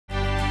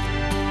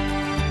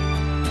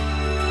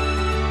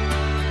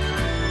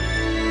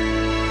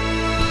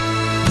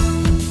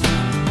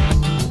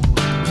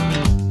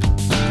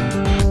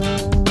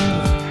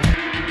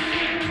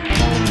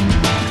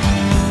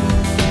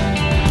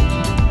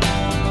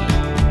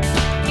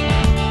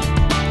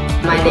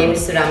My name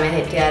is Surama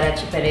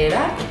Hettiarachchi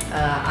Pereira.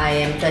 I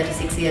am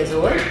 36 years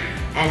old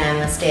and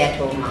I'm a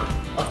stay-at-home mom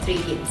of 3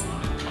 kids.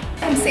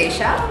 I'm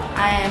Seisha.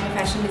 I am a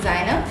fashion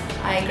designer.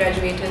 I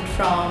graduated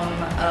from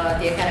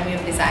the Academy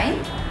of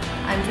Design.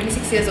 I'm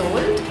 26 years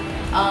old.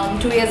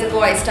 2 years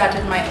ago I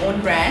started my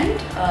own brand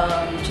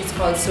which is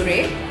called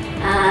Sure.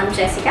 I'm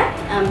Jessica.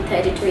 I'm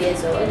 32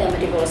 years old. I'm a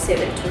divorcee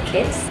with 2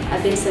 kids.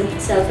 I've been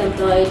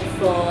self-employed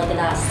for the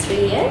last 3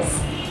 years.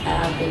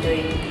 I've been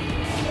doing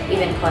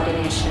event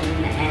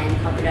coordination and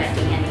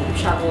copywriting and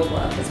travel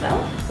work as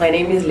well. My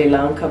name is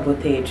Lilanka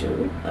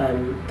Botheju.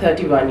 I'm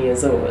 31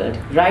 years old.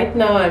 Right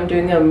now I'm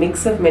doing a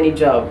mix of many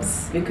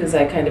jobs because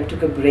I kind of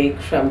took a break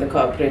from the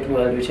corporate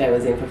world which I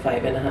was in for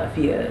 5.5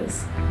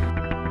 years.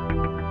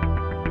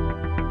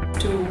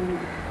 To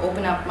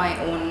open up my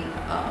own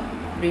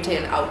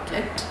retail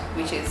outlet,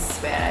 which is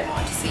where I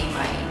want to see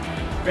my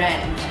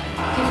brand.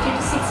 50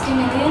 to 60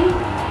 million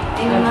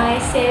in my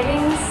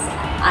savings.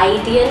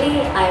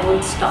 Ideally, I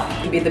would stop.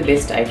 To be the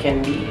best I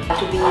can be.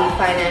 To be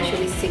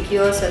financially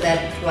secure so that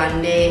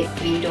one day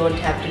we don't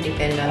have to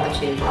depend on the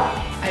children.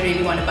 I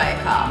really want to buy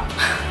a car.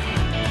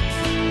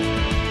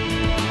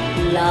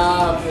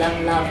 Love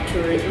to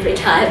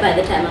retire by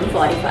the time I'm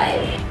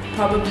 45.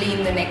 Probably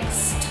in the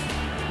next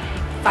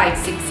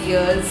 5-6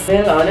 years.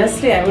 Well,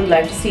 honestly, I would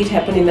like to see it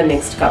happen in the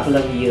next couple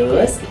of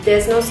years.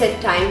 There's no set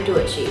time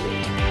to achieve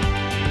it.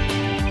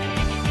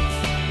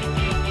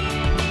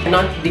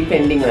 Not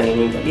depending on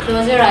anybody.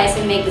 Close your eyes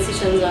and make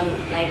decisions on,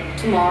 like,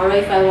 tomorrow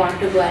if I want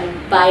to go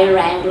and buy a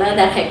Wrangler,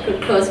 that I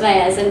could close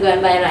my eyes and go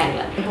and buy a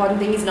Wrangler. The important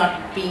thing is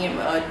not being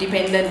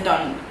dependent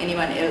on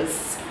anyone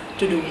else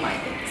to do my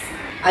things.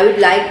 I would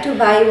like to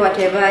buy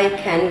whatever I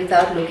can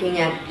without looking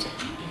at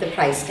the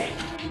price tag.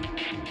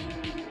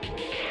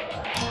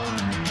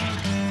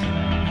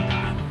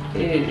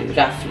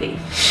 Roughly.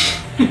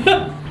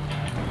 No,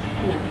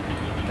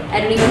 I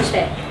don't even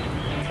check.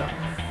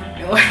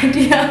 No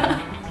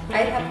idea.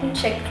 I haven't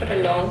checked for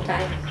a long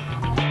time.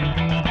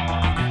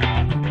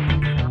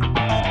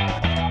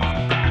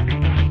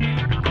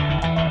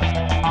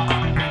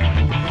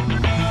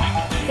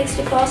 Fixed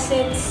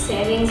deposits,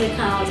 savings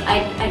accounts,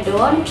 I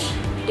don't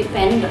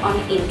depend on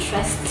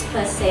interests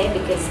per se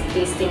because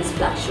these things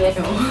fluctuate.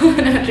 No,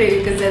 not really,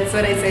 because that's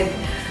what I said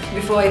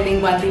before. I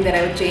think one thing that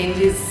I would change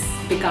is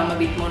become a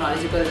bit more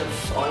knowledgeable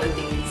of all the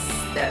things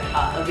that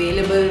are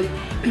available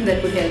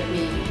that would help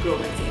me grow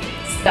my savings.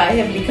 I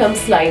have become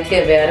slightly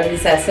aware of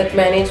this asset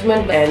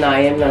management, and I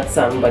am not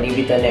somebody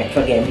with a knack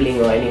for gambling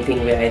or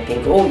anything where I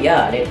think, oh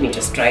yeah, let me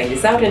just try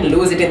this out and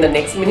lose it in the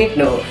next minute.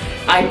 No,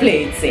 I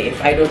play it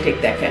safe. I don't take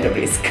that kind of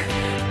risk.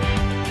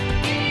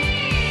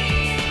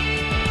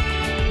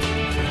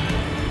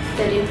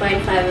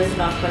 13.5 was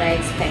not what I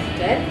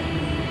expected.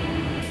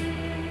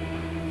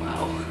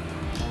 Wow,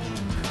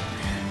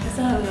 that's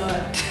a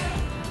lot.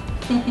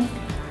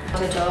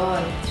 Not at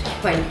all.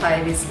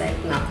 3.5 is like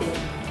nothing.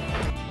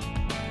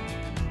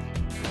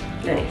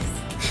 Nice.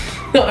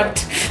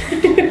 Not.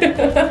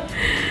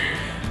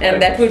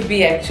 And that would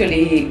be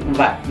actually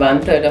what,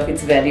 1/3 of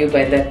its value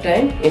by that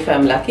time, if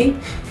I'm lucky.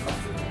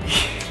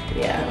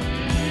 Yeah.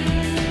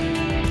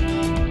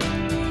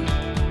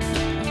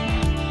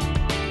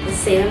 The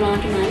same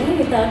amount of money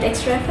without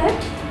extra effort?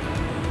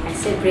 I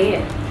say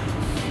brilliant.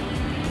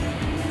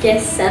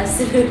 Yes,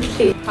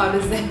 absolutely. How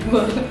does that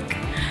work?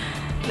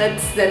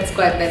 That's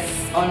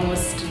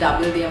almost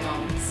double the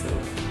amount. So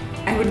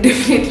I would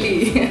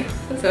definitely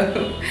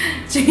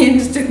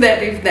change to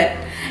that if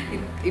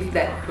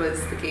that was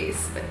the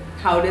case. But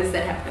how does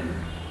that happen?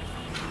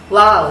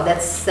 Wow,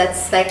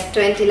 that's like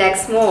 20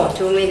 lakhs more,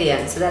 2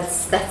 million. So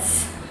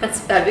that's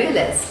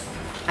fabulous.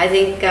 I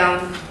think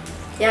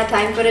yeah,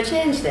 time for a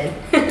change then.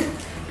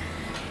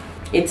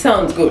 It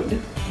sounds good.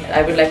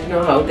 I would like to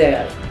know how they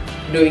are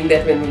doing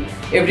that when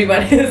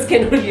everyone else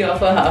can only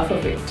offer half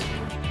of it.